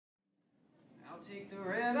I'll take the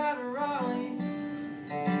red Eye to Raleigh,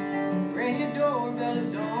 ring your doorbell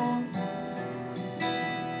at dawn.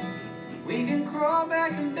 We can crawl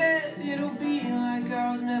back in bed, it'll be like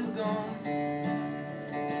I was never gone.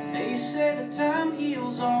 They say that time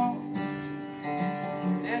heals all,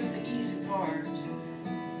 that's the easy part.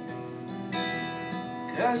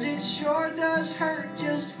 'Cause it sure does hurt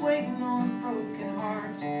just waiting on a broken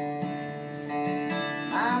heart.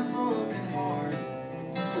 My broken heart,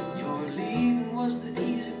 your leaving was the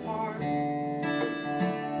easy part.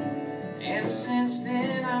 And since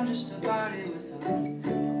then I'm just a body with a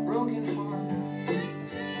broken heart.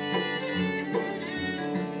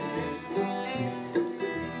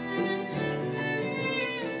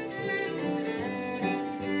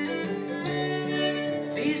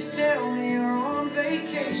 Please tell me you're on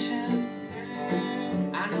vacation,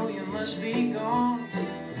 I know you must be gone.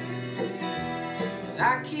 'Cause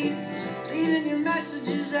I keep leaving you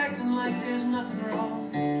messages acting like there's nothing wrong.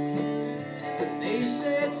 They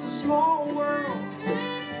say it's a small world,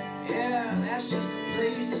 yeah, that's just a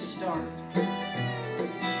place to start.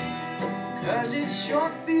 'Cause it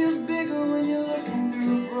sure feels bigger when you're looking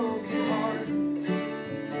through a broken heart.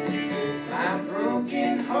 My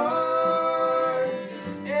broken heart,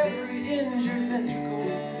 every injured ventricle.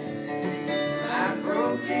 My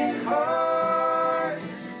broken heart,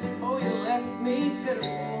 oh, you left me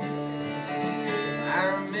pitiful. I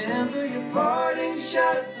remember your parting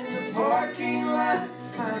shot in the parking lot,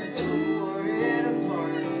 finally tore it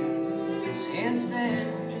apart. Since then,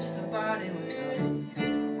 I'm just a body with a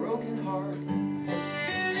broken heart.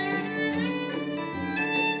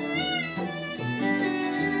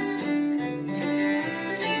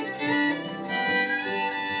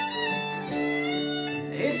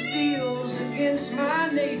 It feels against my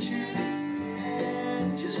nature,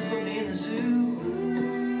 just put me in the zoo.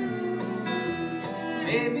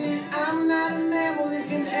 Maybe I'm not a mammal that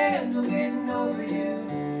can handle getting over you.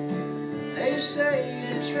 They say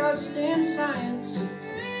to trust in science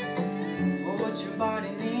for what your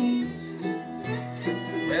body needs.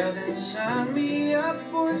 Well then sign me up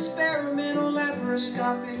for experimental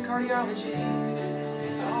laparoscopic cardiology.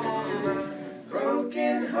 Oh, my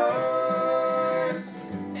broken heart,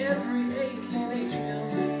 every aching atrium.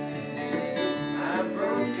 My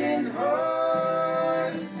broken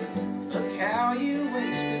heart, look how you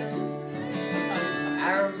wasted them.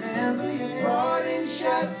 I remember your parting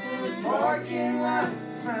shot in the parking lot,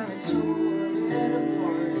 finally tore it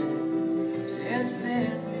apart. Since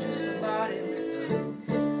then, I'm just a body with a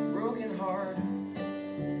broken heart.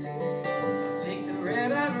 I'll take the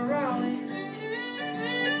red Eye to Raleigh,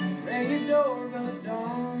 ring your doorbell at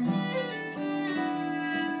dawn.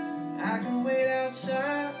 I can wait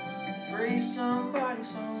outside, pray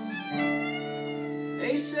somebody's home.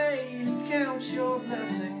 They say to count your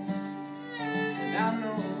blessings, and I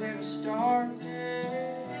know where to start.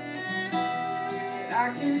 I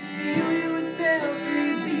can feel you with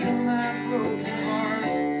every beat of my broken heart.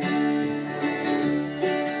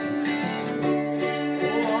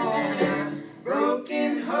 Oh, my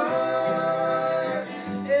broken heart,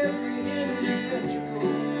 every injured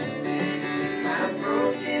ventricle. My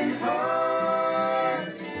broken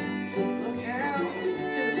heart, look how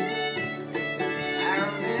pitiful. I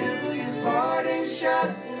remember your parting shot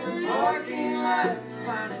in the parking lot,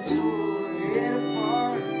 finally tore